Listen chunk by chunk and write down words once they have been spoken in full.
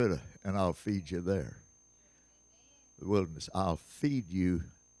and I'll feed you there. The wilderness, I'll feed you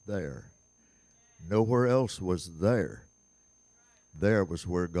there. Nowhere else was there. There was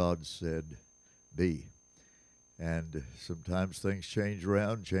where God said, be. And sometimes things change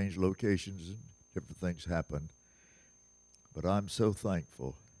around, change locations, and different things happen. But I'm so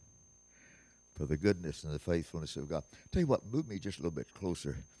thankful for the goodness and the faithfulness of God. Tell you what, move me just a little bit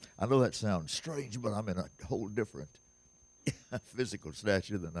closer. I know that sounds strange, but I'm in a whole different physical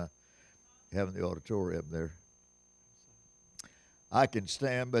stature than I have in the auditorium there. I can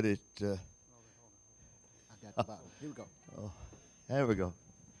stand, but it. I got the Bible. Here we go. Oh, there we go.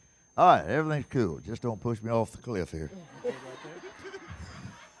 All right, everything's cool. Just don't push me off the cliff here.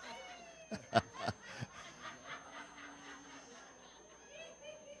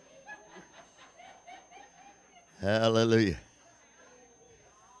 Hallelujah.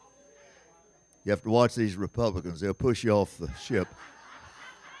 You have to watch these Republicans. They'll push you off the ship.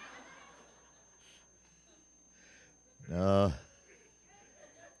 No.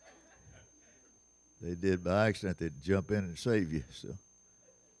 They did by accident. They'd jump in and save you. So,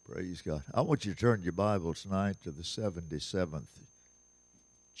 praise God. I want you to turn your Bibles tonight to the 77th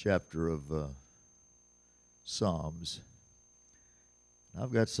chapter of Psalms.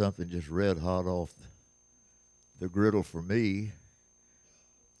 I've got something just red hot off the griddle for me.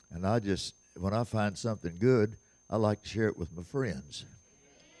 And when I find something good, I like to share it with my friends.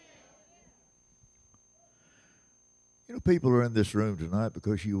 You know, people are in this room tonight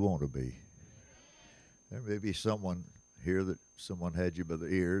because you want to be. There may be someone here that someone had you by the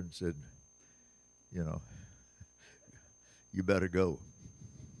ear and said, you know, you better go.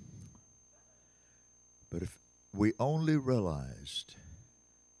 But if we only realized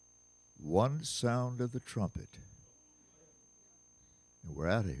one sound of the trumpet, and we're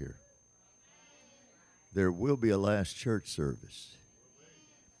out of here. There will be a last church service.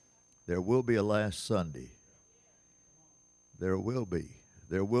 There will be a last Sunday. There will be.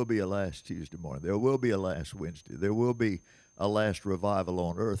 There will be a last Tuesday morning. There will be a last Wednesday. There will be a last revival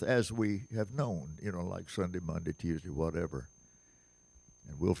on earth as we have known, like Sunday, Monday, Tuesday, whatever.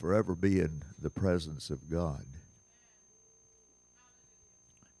 And we'll forever be in the presence of God.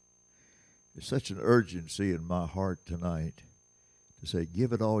 There's such an urgency in my heart tonight to say,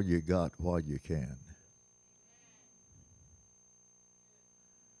 give it all you got while you can.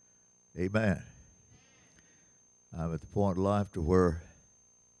 Amen. I'm at the point of life to where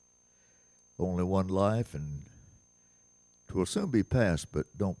only one life, and it will soon be past,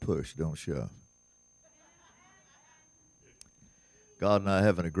 but don't push, don't shove. God and I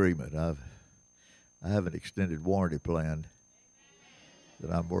have an agreement. I have an extended warranty plan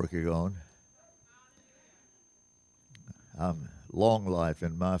that I'm working on. I'm long life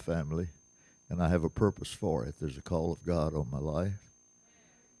in my family, and I have a purpose for it. There's a call of God on my life.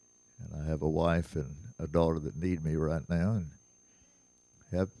 And I have a wife and a daughter that need me right now, and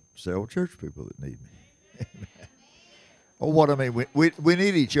have several church people that need me. Or what I mean, we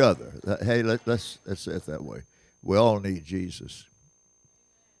need each other. Hey, let's say it that way. We all need Jesus.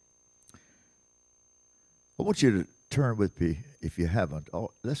 I want you to turn with me, if you haven't.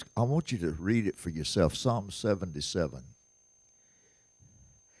 I want you to read it for yourself, Psalm 77.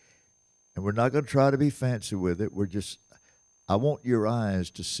 And we're not going to try to be fancy with it. I want your eyes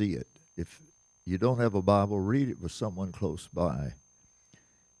to see it. If you don't have a Bible, read it with someone close by.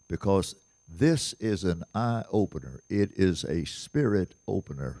 Because this is an eye opener. It is a spirit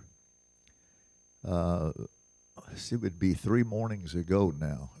opener. It would be 3 mornings ago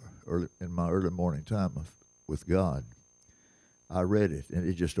now, in my early morning time with God. I read it, and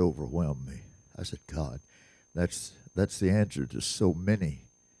it just overwhelmed me. I said, God, that's the answer to so many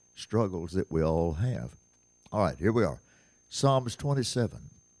struggles that we all have. All right, here we are. Psalms 27.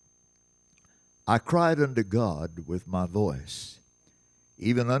 I cried unto God with my voice,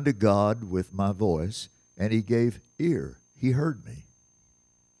 even unto God with my voice, and he gave ear. He heard me.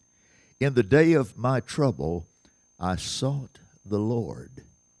 In the day of my trouble, I sought the Lord.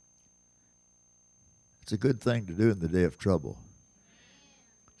 It's a good thing to do in the day of trouble.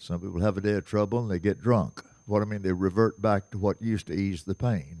 Some people have a day of trouble and they get drunk. They revert back to what used to ease the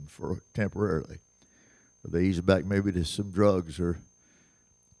pain for temporarily. They ease back maybe to some drugs or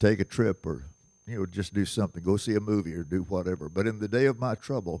take a trip or, just do something, go see a movie or do whatever. But in the day of my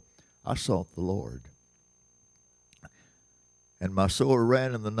trouble, I sought the Lord. And my soul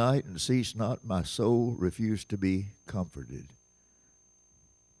ran in the night and ceased not. My soul refused to be comforted.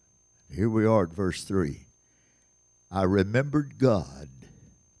 Here we are at verse 3. I remembered God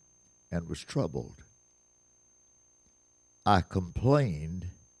and was troubled. I complained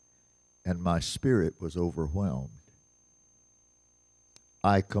and my spirit was overwhelmed.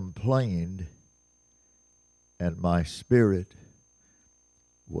 I complained, and my spirit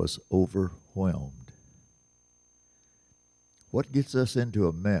was overwhelmed. What gets us into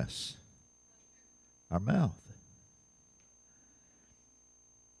a mess? Our mouth.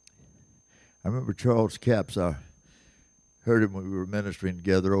 I remember Charles Capps. I heard him when we were ministering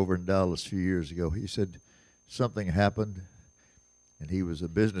together over in Dallas a few years ago. He said something happened, and he was a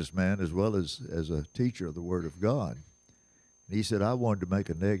businessman as well as a teacher of the Word of God. And he said, I wanted to make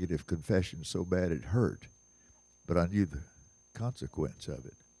a negative confession so bad it hurt, but I knew the consequence of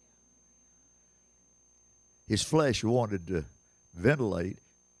it. His flesh wanted to ventilate,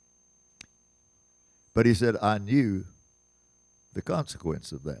 but he said, I knew the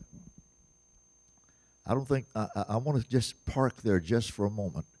consequence of that. I don't think, I want to just park there just for a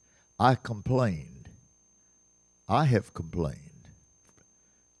moment. I complained. I have complained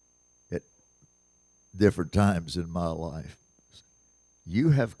at different times in my life. You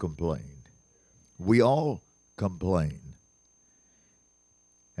have complained. We all complain.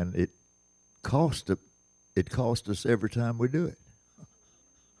 And it cost us every time we do it.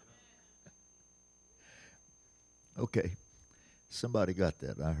 Okay. Somebody got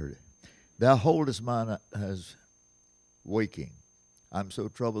that. I heard it. Thou holdest mine as waking. I'm so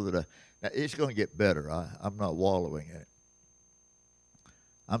troubled that now it's going to get better. I'm not wallowing in it.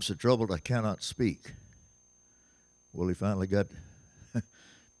 I'm so troubled I cannot speak. Well, he finally got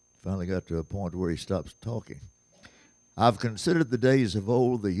to a point where he stops talking. I've considered the days of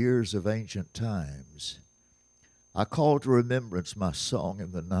old, the years of ancient times. I call to remembrance my song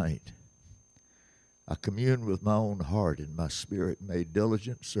in the night. I commune with my own heart, and my spirit made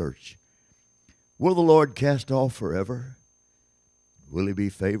diligent search. Will the Lord cast off forever? Will he be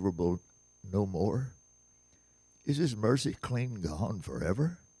favorable no more? Is his mercy clean gone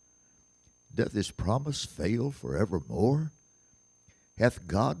forever? Doth his promise fail forevermore? Hath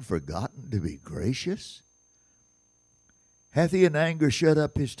God forgotten to be gracious? Hath he in anger shut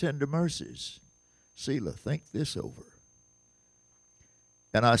up his tender mercies? Selah, think this over.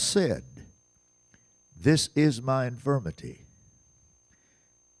 And I said, this is my infirmity.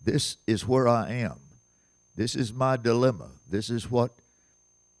 This is where I am. This is my dilemma. This is what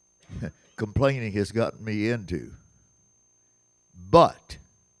complaining has gotten me into. But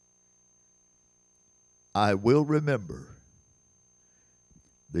I will remember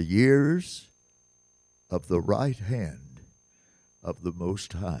the years of the right hand of the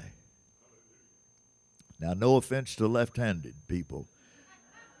Most High. Now, no offense to left-handed people.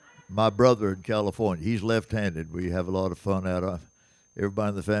 My brother in California, he's left-handed. We have a lot of fun out of. Everybody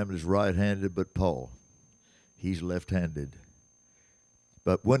in the family is right-handed but Paul. He's left-handed.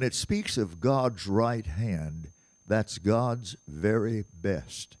 But when it speaks of God's right hand, that's God's very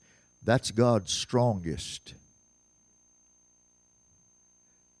best. That's God's strongest.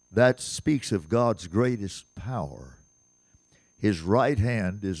 That speaks of God's greatest power. His right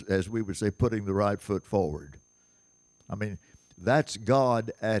hand is, as we would say, putting the right foot forward. I mean, that's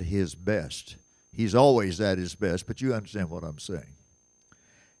God at his best. He's always at his best, but you understand what I'm saying.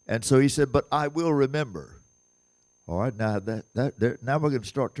 And so he said, but I will remember. All right, now now we're going to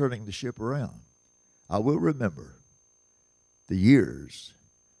start turning the ship around. I will remember the years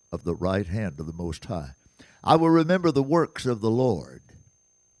of the right hand of the Most High. I will remember the works of the Lord.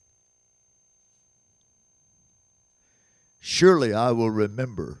 Surely I will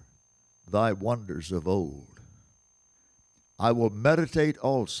remember thy wonders of old. I will meditate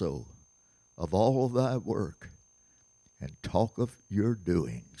also of all thy work and talk of your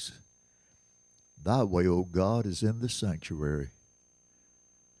doings. Thy way, O God, is in the sanctuary.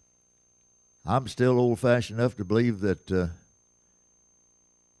 I'm still old-fashioned enough to believe that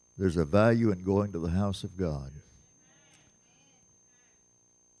there's a value in going to the house of God.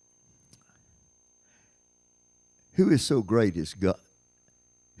 Who is so great as God?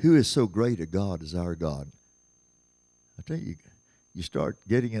 Who is so great a God as our God? I tell you, you start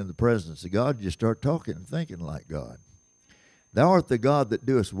getting in the presence of God, you start talking and thinking like God. Thou art the God that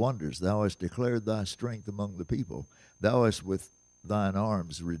doest wonders. Thou hast declared thy strength among the people. Thou hast with thine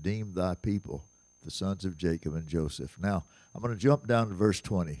arms redeemed thy people, the sons of Jacob and Joseph. Now, I'm going to jump down to verse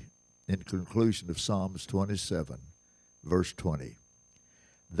 20 in conclusion of Psalms 27, verse 20.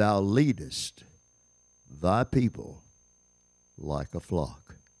 Thou leadest thy people like a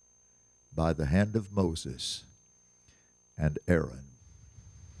flock by the hand of Moses and Aaron.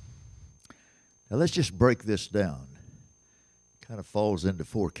 Now, let's just break this down. Kind of falls into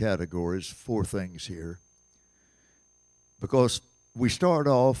four categories, four things here. Because we start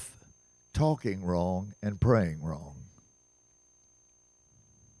off talking wrong and praying wrong.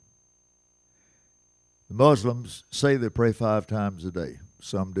 The Muslims say they pray 5 times a day.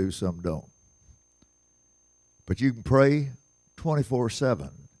 Some do, some don't. But you can pray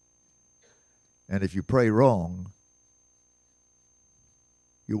 24/7. And if you pray wrong,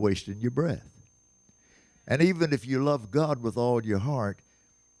 you're wasting your breath. And even if you love God with all your heart,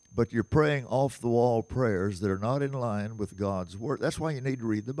 but you're praying off the wall prayers that are not in line with God's word, that's why you need to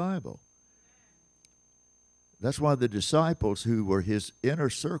read the Bible. That's why the disciples who were his inner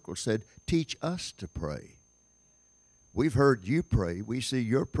circle said, teach us to pray. We've heard you pray. We see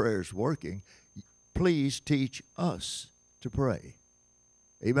your prayers working. Please teach us to pray.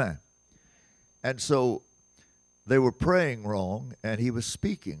 Amen. And so they were praying wrong, and he was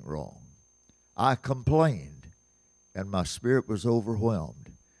speaking wrong. I complained, and my spirit was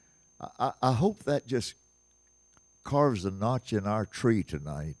overwhelmed. I hope that just carves a notch in our tree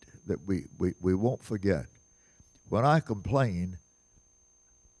tonight that we won't forget. When I complain,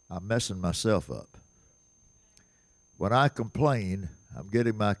 I'm messing myself up. When I complain, I'm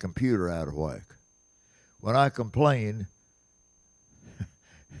getting my computer out of whack. When I complain,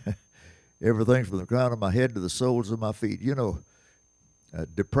 everything from the crown of my head to the soles of my feet. You know,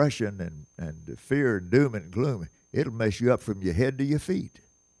 depression and fear and doom and gloom, it'll mess you up from your head to your feet.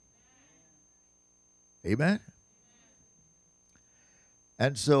 Amen?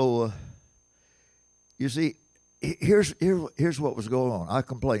 And so, you see, here's what was going on. I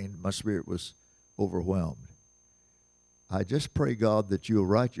complained. My spirit was overwhelmed. I just pray, God, that you'll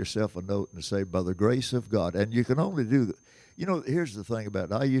write yourself a note and say, by the grace of God. And you can only do that. You know, here's the thing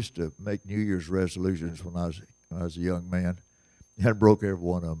about it. I used to make New Year's resolutions when I was a young man. And I broke every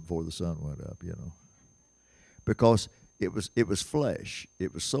one of them before the sun went up, you know. Because it was flesh.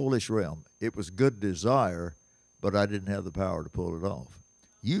 It was soulish realm. It was good desire, but I didn't have the power to pull it off.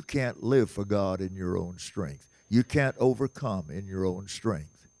 You can't live for God in your own strength. You can't overcome in your own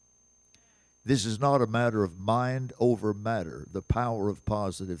strength. This is not a matter of mind over matter, the power of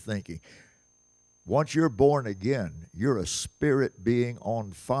positive thinking. Once you're born again, you're a spirit being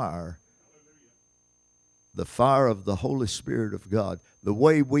on fire. The fire of the Holy Spirit of God. The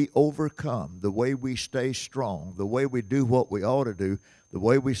way we overcome, the way we stay strong, the way we do what we ought to do, the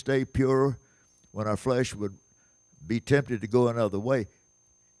way we stay pure when our flesh would be tempted to go another way,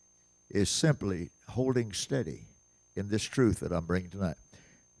 is simply holding steady in this truth that I'm bringing tonight.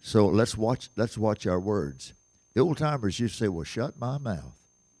 So let's watch our words. The old timers used to say, well, shut my mouth.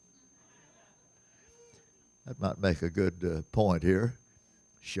 That might make a good point here.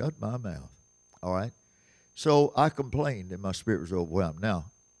 Shut my mouth. All right? So I complained and my spirit was overwhelmed.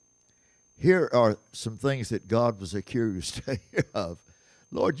 Now, here are some things that God was accused of.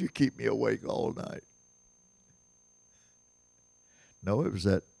 Lord, you keep me awake all night. No, it was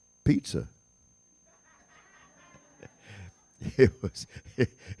that pizza. It was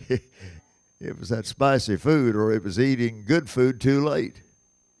that spicy food, or it was eating good food too late.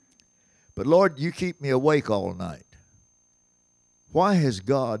 But Lord, you keep me awake all night. Why has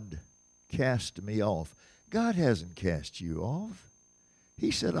God cast me off? God hasn't cast you off. He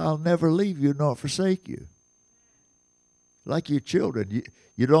said, I'll never leave you nor forsake you. Like your children,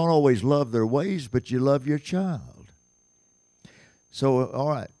 you don't always love their ways, but you love your child. So, all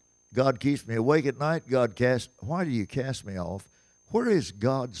right. God keeps me awake at night. Why do you cast me off? Where is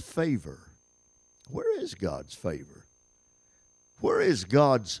God's favor? Where is God's favor? Where is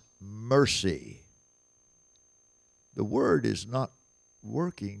God's mercy? The word is not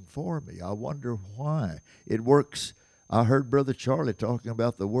working for me. I wonder why. It works. I heard Brother Charlie talking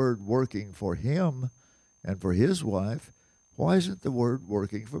about the word working for him and for his wife. Why isn't the word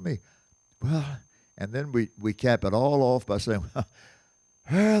working for me? Well, and then we cap it all off by saying,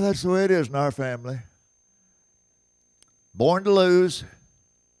 well, that's the way it is in our family. Born to lose.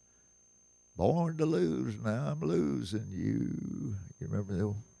 Born to lose. Now I'm losing you. You remember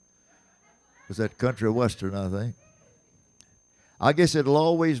that? Was that country western, I think? I guess it'll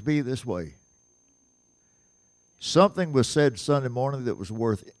always be this way. Something was said Sunday morning that was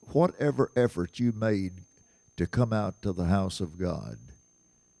worth whatever effort you made to come out to the house of God.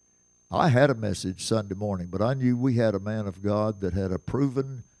 I had a message Sunday morning, but I knew we had a man of God that had a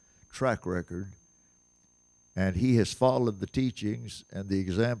proven track record, and he has followed the teachings and the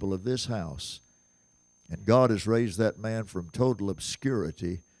example of this house. And God has raised that man from total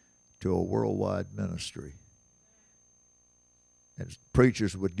obscurity to a worldwide ministry. And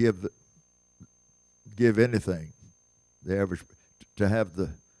preachers would give anything, the average, to have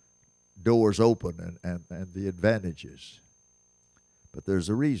the doors open and the advantages. But there's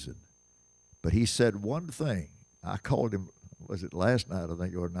a reason. But he said one thing. I called him, was it last night, I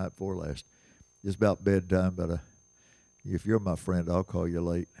think, or the night before last. It's about bedtime, but if you're my friend, I'll call you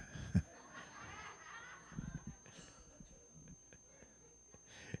late.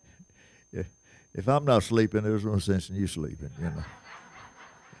 If I'm not sleeping, there's no sense in you sleeping, you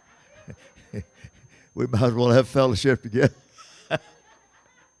know. We might as well have fellowship together.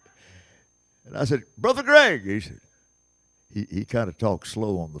 And I said, Brother Greg. He said, he kind of talks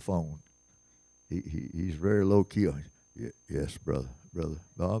slow on the phone. He's very low key. Yes, brother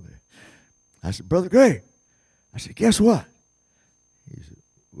Bob. I said, Brother Greg. I said, guess what? He said,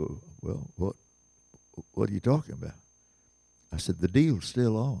 well, what are you talking about? I said, the deal's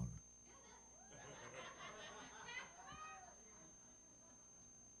still on.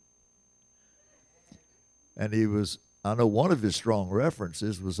 And I know one of his strong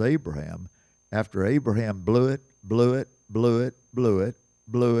references was Abraham. After Abraham blew it,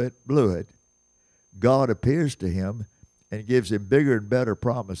 God appears to him and gives him bigger and better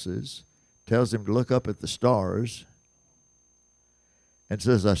promises, tells him to look up at the stars, and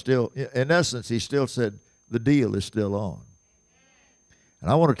says, in essence, he still said, the deal is still on. And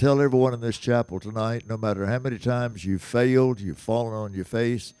I want to tell everyone in this chapel tonight, no matter how many times you've failed, you've fallen on your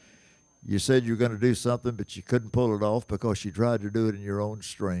face, you said you were going to do something, but you couldn't pull it off because you tried to do it in your own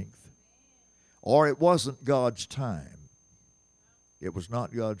strength, or it wasn't God's time. It was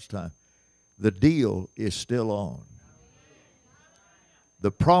not God's time. The deal is still on. The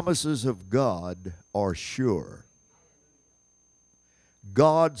promises of God are sure.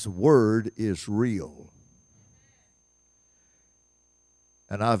 God's word is real.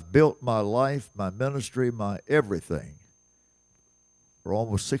 And I've built my life, my ministry, my everything for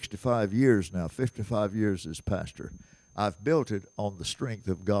almost 65 years now, 55 years as pastor. I've built it on the strength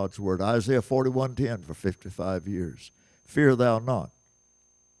of God's word. Isaiah 41:10 for 55 years. Fear thou not.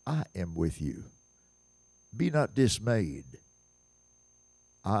 I am with you. Be not dismayed.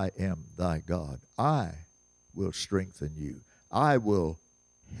 I am thy God. I will strengthen you. I will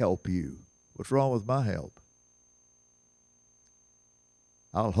help you. What's wrong with my help?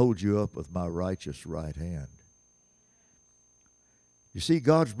 I'll hold you up with my righteous right hand. You see,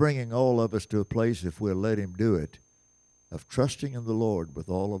 God's bringing all of us to a place, if we'll let him do it, of trusting in the Lord with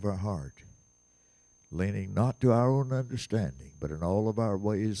all of our heart, leaning not to our own understanding, but in all of our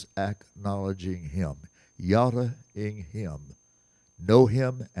ways acknowledging him, yada-ing him. Know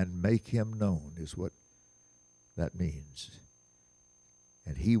him and make him known is what that means.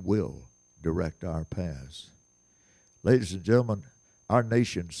 And he will direct our paths. Ladies and gentlemen, our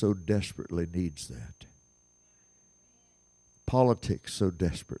nation so desperately needs that. Politics so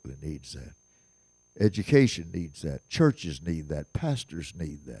desperately needs that. Education needs that. Churches need that. Pastors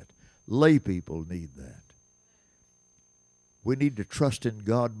need that. Lay people need that. We need to trust in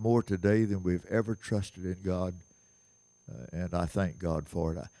God more today than we've ever trusted in God, and I thank God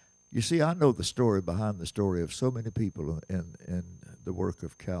for it. You see, I know the story behind the story of so many people in the work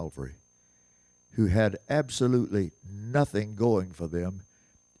of Calvary who had absolutely nothing going for them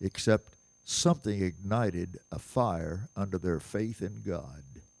except something ignited a fire under their faith in God.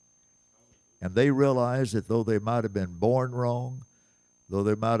 And they realized that though they might have been born wrong, though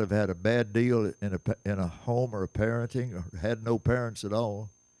they might have had a bad deal in a home or a parenting or had no parents at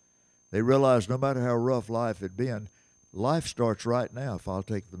all, they realized no matter how rough life had been, life starts right now if I'll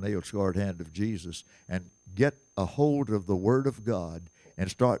take the nail-scarred hand of Jesus and get a hold of the Word of God and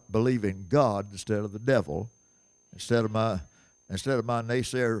start believing God instead of the devil, instead of my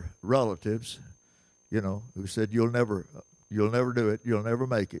naysayer relatives, who said you'll never do it, you'll never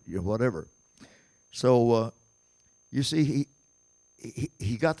make it, whatever. So you see,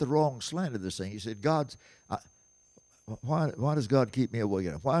 he got the wrong slant of this thing. He said, why does God keep me away?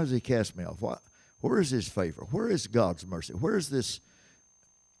 Why does he cast me off? Where is his favor? Where is God's mercy? Where is this?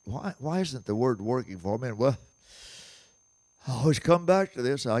 Why isn't the word working for me? And well, I always come back to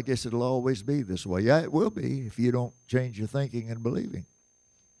this. I guess it'll always be this way. Yeah, it will be if you don't change your thinking and believing.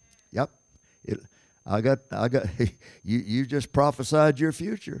 Yep. I got you just prophesied your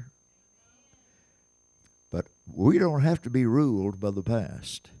future. But we don't have to be ruled by the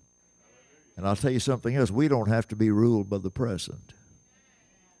past. And I'll tell you something else. We don't have to be ruled by the present.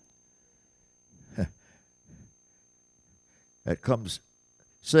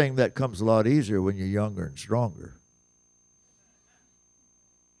 Saying that comes a lot easier when you're younger and stronger.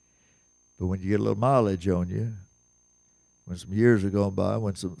 But when you get a little mileage on you, when some years have gone by,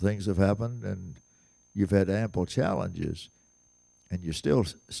 when some things have happened and you've had ample challenges, and you still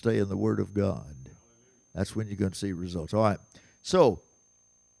stay in the Word of God, that's when you're going to see results. All right. So,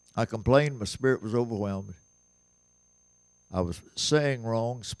 I complained. My spirit was overwhelmed. I was saying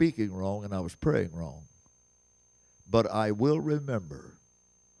wrong, speaking wrong, and I was praying wrong. But I will remember.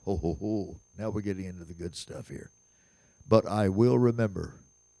 Now we're getting into the good stuff here. But I will remember.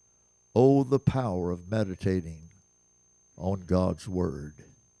 Oh, the power of meditating on God's Word.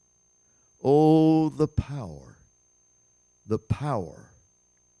 Oh, the power, the power,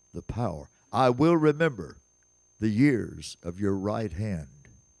 the power. I will remember the years of your right hand.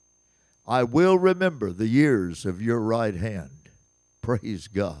 I will remember the years of your right hand. Praise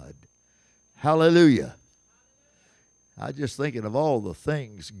God. Hallelujah. I just thinking of all the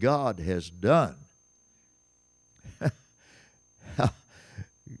things God has done.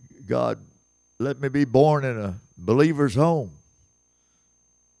 God, let me be born in a believer's home.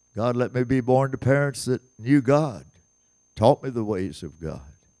 God, let me be born to parents that knew God, taught me the ways of God.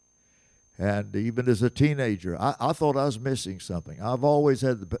 And even as a teenager, I thought I was missing something.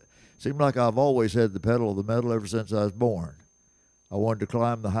 Seemed like I've always had the pedal of the metal ever since I was born. I wanted to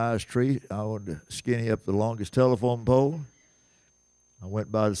climb the highest tree. I wanted to skinny up the longest telephone pole. I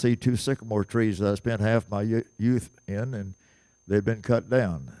went by to see two sycamore trees that I spent half my youth in, and they'd been cut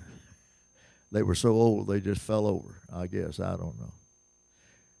down. They were so old they just fell over, I guess. I don't know.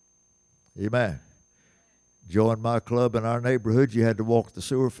 Amen. Join my club in our neighborhood, you had to walk the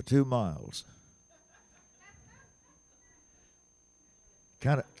sewer for 2 miles.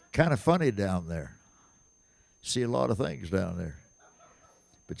 Kind of funny down there. See a lot of things down there.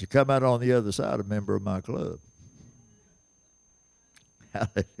 But you come out on the other side, a member of my club.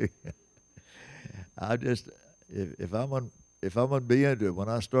 Hallelujah. I just, if I'm gonna be into it, when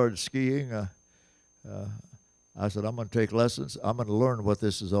I started skiing, I said I'm gonna take lessons. I'm gonna learn what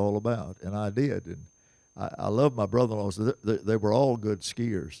this is all about, and I did. And I love my brother-in-laws. They were all good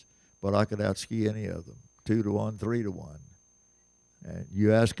skiers, but I could outski any of them, 2-to-1, 3-to-1. And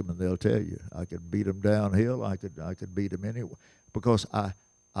you ask them, and they'll tell you. I could beat them downhill. I could beat them anywhere because I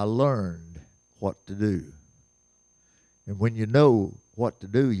learned what to do. And when you know what to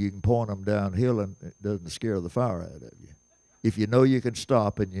do, you can point them downhill, and it doesn't scare the fire out of you. If you know you can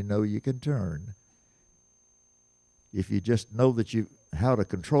stop and you know you can turn, if you just know that how to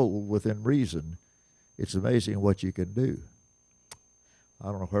control within reason, it's amazing what you can do.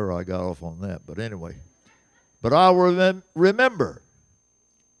 I don't know where I got off on that, but anyway. But I will remember.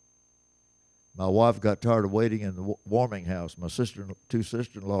 My wife got tired of waiting in the warming house. My two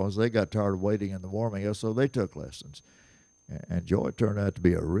sister-in-laws, they got tired of waiting in the warming house, so they took lessons. And Joy turned out to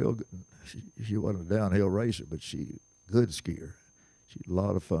be a real good, she wasn't a downhill racer, but she good skier. She's a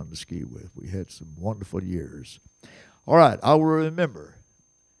lot of fun to ski with. We had some wonderful years. All right, I will remember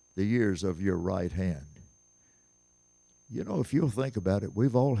the years of your right hand. You know, if you'll think about it,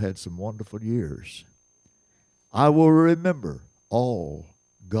 we've all had some wonderful years. I will remember all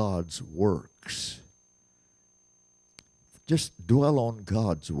God's works. Just dwell on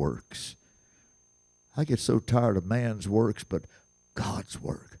God's works. I get so tired of man's works, but God's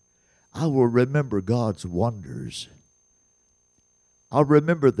work. I will remember God's wonders. I'll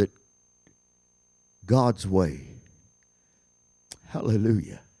remember that God's way,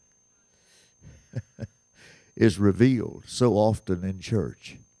 hallelujah, is revealed so often in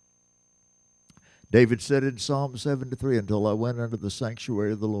church. David said in Psalm 73, until I went into the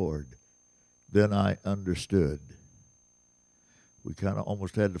sanctuary of the Lord, then I understood. We kind of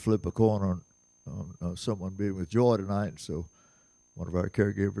almost had to flip a coin on someone being with Joy tonight. So one of our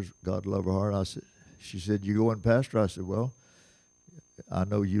caregivers, God love her heart, she said, you going, Pastor? I said, well, I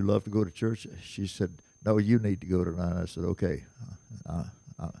know you love to go to church. She said, no, you need to go tonight. I said, okay.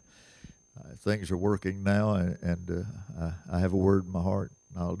 Things are working now, and I have a word in my heart,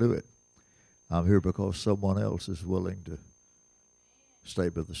 and I'll do it. I'm here because someone else is willing to stay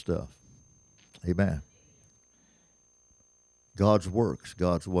with the stuff. Amen. God's works,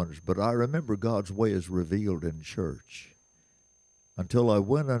 God's wonders. But I remember God's way is revealed in church. Until I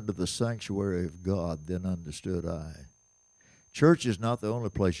went unto the sanctuary of God, then understood I. Church is not the only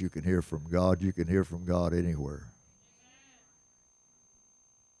place you can hear from God. You can hear from God anywhere.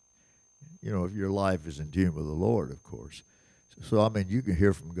 You know, if your life is in tune with the Lord, of course. So, I mean, you can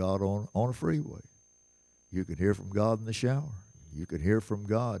hear from God on a freeway. You can hear from God in the shower. You can hear from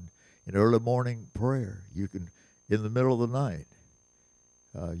God in early morning prayer. You can, in the middle of the night,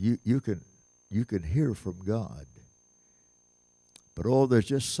 you can hear from God. But oh, there's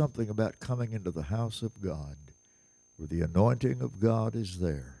just something about coming into the house of God where the anointing of God is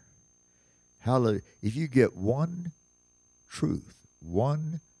there. Hallelujah. If you get one truth,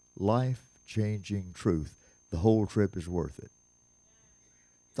 one life-changing truth, the whole trip is worth it.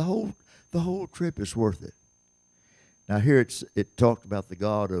 The whole trip is worth it. Now here it talked about the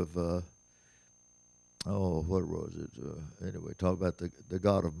God of what was it? Anyway, talk about the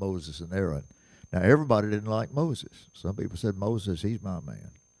God of Moses and Aaron. Now everybody didn't like Moses. Some people said, Moses, he's my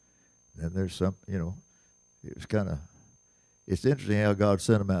man. And there's some, it's interesting how God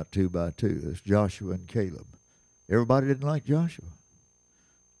sent them out 2 by 2. It's Joshua and Caleb. Everybody didn't like Joshua.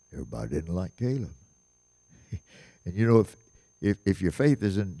 Everybody didn't like Caleb. And you know, if your faith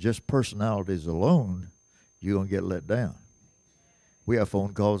isn't just personalities alone, you're going to get let down. We have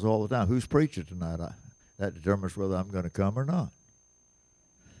phone calls all the time. Who's preaching tonight? That determines whether I'm going to come or not.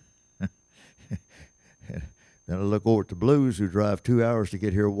 Then I look over at the Blues who drive 2 hours to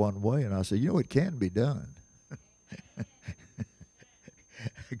get here one way, and I say, you know, it can be done.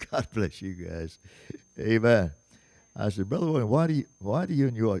 God bless you guys. Amen. I said, Brother William, why do you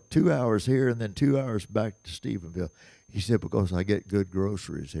enjoy 2 hours here and then 2 hours back to Stephenville? He said, because I get good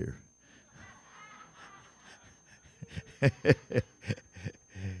groceries here.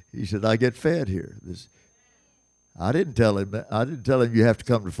 He said, I get fed here. I didn't tell him that. I didn't tell him you have to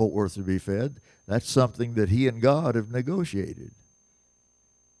come to Fort Worth to be fed. That's something that he and God have negotiated.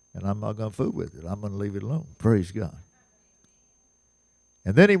 And I'm not going to fool with it. I'm going to leave it alone. Praise God.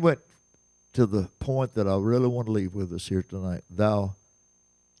 And then he went to the point that I really want to leave with us here tonight.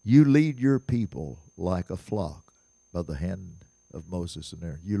 You lead your people like a flock by the hand of Moses and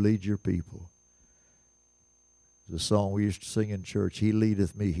Aaron. You lead your people. The song we used to sing in church, He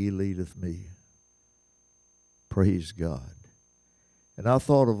leadeth me, He leadeth me. Praise God. And I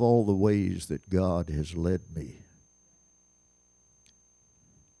thought of all the ways that God has led me.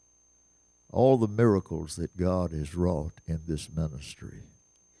 All the miracles that God has wrought in this ministry.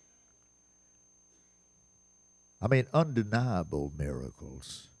 I mean, undeniable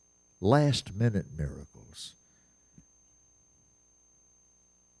miracles. Last-minute miracles.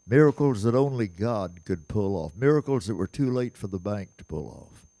 Miracles that only God could pull off. Miracles that were too late for the bank to pull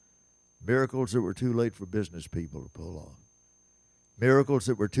off. Miracles that were too late for business people to pull off. Miracles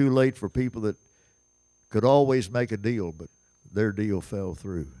that were too late for people that could always make a deal, but their deal fell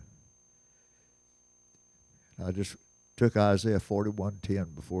through. I just took Isaiah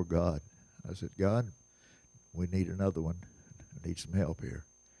 41:10 before God. I said, God, we need another one. I need some help here.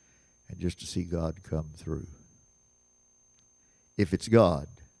 And just to see God come through. If it's God,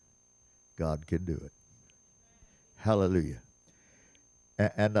 God can do it. Hallelujah.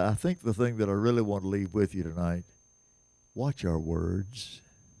 And I think the thing that I really want to leave with you tonight, watch our words.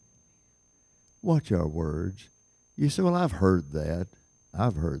 Watch our words. You say, well, I've heard that.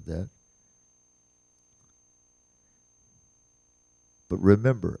 I've heard that. But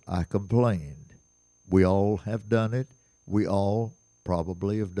remember, I complained. We all have done it. We all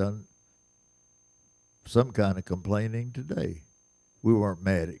probably have done some kind of complaining today. We weren't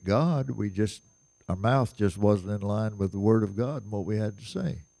mad at God. Our mouth just wasn't in line with the Word of God and what we had to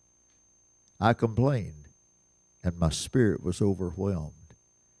say. I complained, and my spirit was overwhelmed.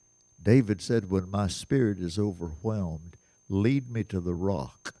 David said, when my spirit is overwhelmed, lead me to the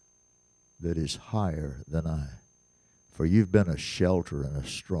rock that is higher than I. For you've been a shelter and a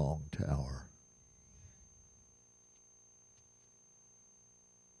strong tower.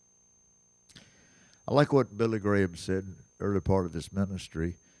 I like what Billy Graham said early part of his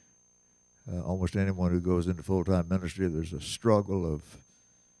ministry. Almost anyone who goes into full-time ministry, there's a struggle of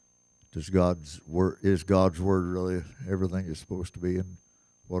is God's word really everything it's supposed to be, and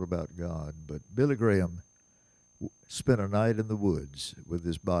what about God? But Billy Graham spent a night in the woods with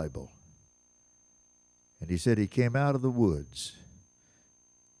his Bible. And he said he came out of the woods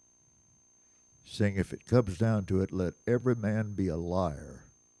saying, if it comes down to it, let every man be a liar,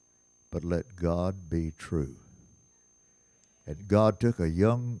 but let God be true. And God took a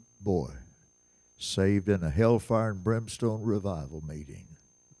young boy saved in a hellfire and brimstone revival meeting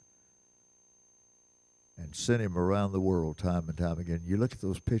and sent him around the world time and time again. You look at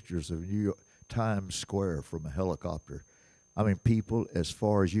those pictures of New York, Times Square from a helicopter. I mean, people, as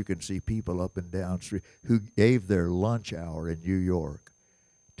far as you can see, people up and down the street who gave their lunch hour in New York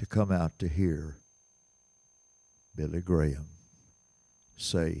to come out to hear Billy Graham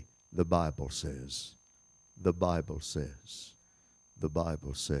say, the Bible says, the Bible says, the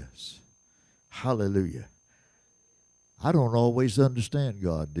Bible says. Hallelujah. I don't always understand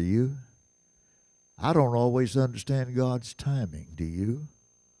God, do you? I don't always understand God's timing, do you?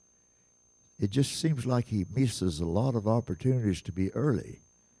 It just seems like he misses a lot of opportunities to be early,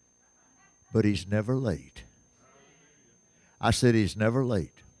 but he's never late. I said he's never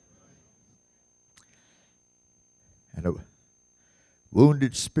late. And a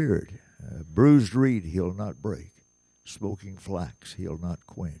wounded spirit, a bruised reed he'll not break, smoking flax he'll not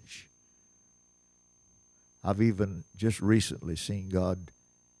quench. I've even just recently seen God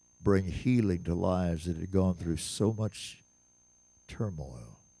bring healing to lives that had gone through so much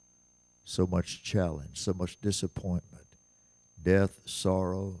turmoil, so much challenge, so much disappointment, death,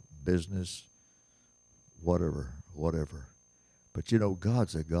 sorrow, business, whatever. But you know,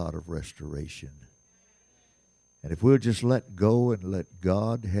 God's a God of restoration. And if we'll just let go and let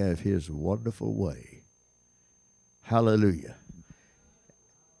God have his wonderful way. Hallelujah.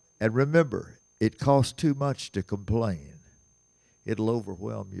 And remember, it costs too much to complain. It'll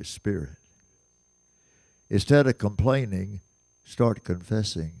overwhelm your spirit. Instead of complaining, start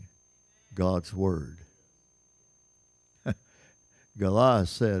confessing God's word. Goliath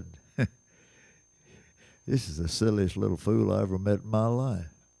said, this is the silliest little fool I ever met in my life.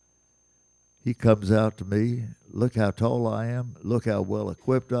 He comes out to me, look how tall I am, look how well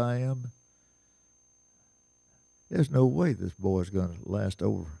equipped I am. There's no way this boy's going to last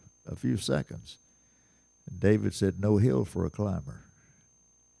over a few seconds. And David said, no hill for a climber.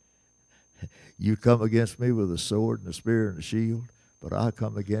 You come against me with a sword and a spear and a shield, but I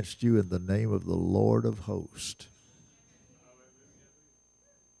come against you in the name of the Lord of hosts.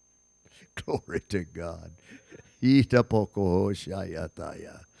 Glory to God.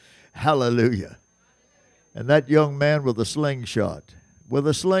 Hallelujah. And that young man with a slingshot,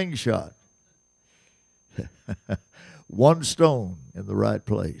 one stone in the right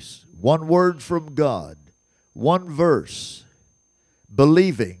place, one word from God, one verse,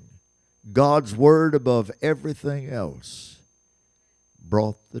 believing God's word above everything else,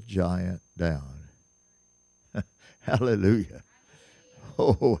 brought the giant down. Hallelujah.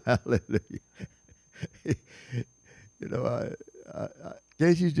 Oh, hallelujah. You know,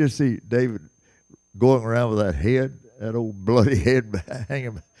 can't you just see David going around with that head, that old bloody head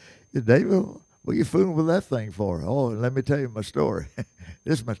hanging? David, what are you fooling with that thing for? Oh, let me tell you my story.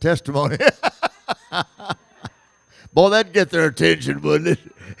 This is my testimony. Boy, that'd get their attention, wouldn't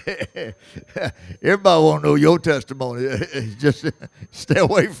it? Everybody want to know your testimony. Just stay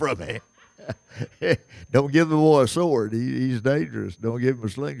away from me. Don't give the boy a sword. He's dangerous. Don't give him a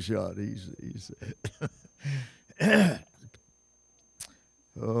slingshot. He's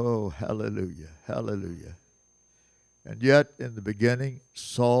Oh, hallelujah, hallelujah. And yet, in the beginning,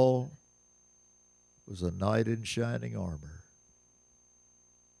 Saul was a knight in shining armor.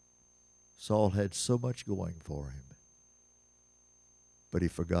 Saul had so much going for him, but he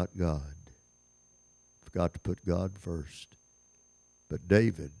forgot God. Forgot to put God first. But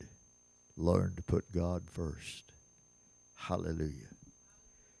David learned to put God first. Hallelujah.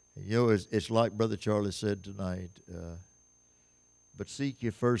 And you know, it's like Brother Charlie said tonight, but seek ye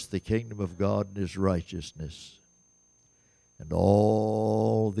first the kingdom of God and his righteousness, and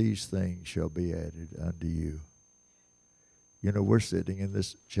all these things shall be added unto you. You know, we're sitting in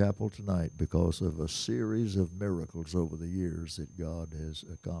this chapel tonight because of a series of miracles over the years that God has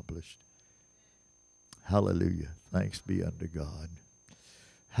accomplished. Hallelujah. Thanks be unto God.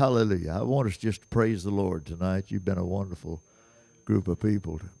 Hallelujah. I want us just to praise the Lord tonight. You've been a wonderful group of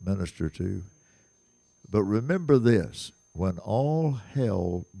people to minister to. But remember this, when all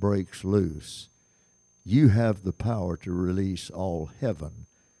hell breaks loose, you have the power to release all heaven,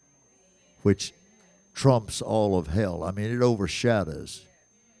 which trumps all of hell. I mean, it overshadows.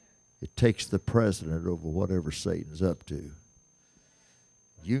 It takes the precedent over whatever Satan's up to.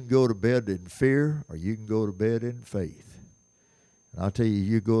 You can go to bed in fear, or you can go to bed in faith. And I'll tell you,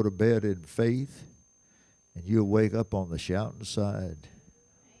 you go to bed in faith, and you'll wake up on the shouting side.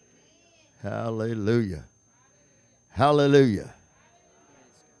 Hallelujah. Hallelujah.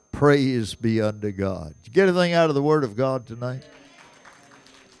 Praise be unto God. Did you get anything out of the Word of God tonight?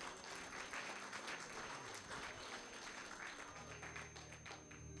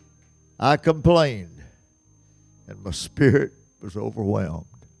 I complained, and my spirit was overwhelmed.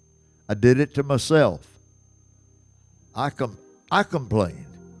 I did it to myself. I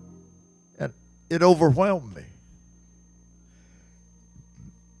complained, and it overwhelmed me.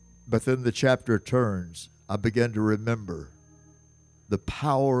 But then the chapter turns. I began to remember the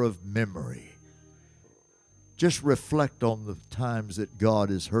power of memory. Just reflect on the times that God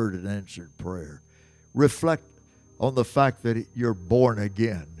has heard and answered prayer. Reflect on the fact that you're born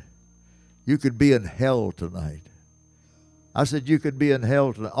again. You could be in hell tonight. I said you could be in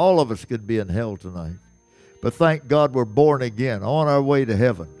hell tonight. All of us could be in hell tonight. But thank God we're born again, on our way to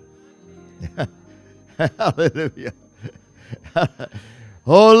heaven. Hallelujah.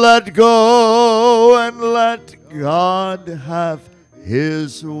 Oh, let go and let God have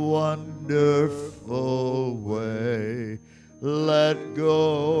his wonderful way. Let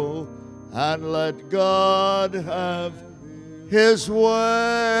go and let God have his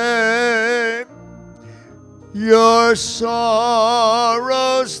way. Your sorrows,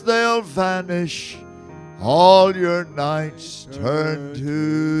 they'll vanish. All your nights turn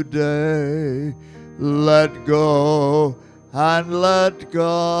to day. Let go and let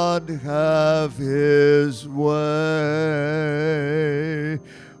God have his way.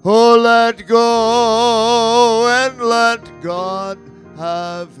 Oh, let go and let God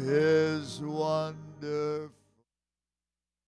have His wonderful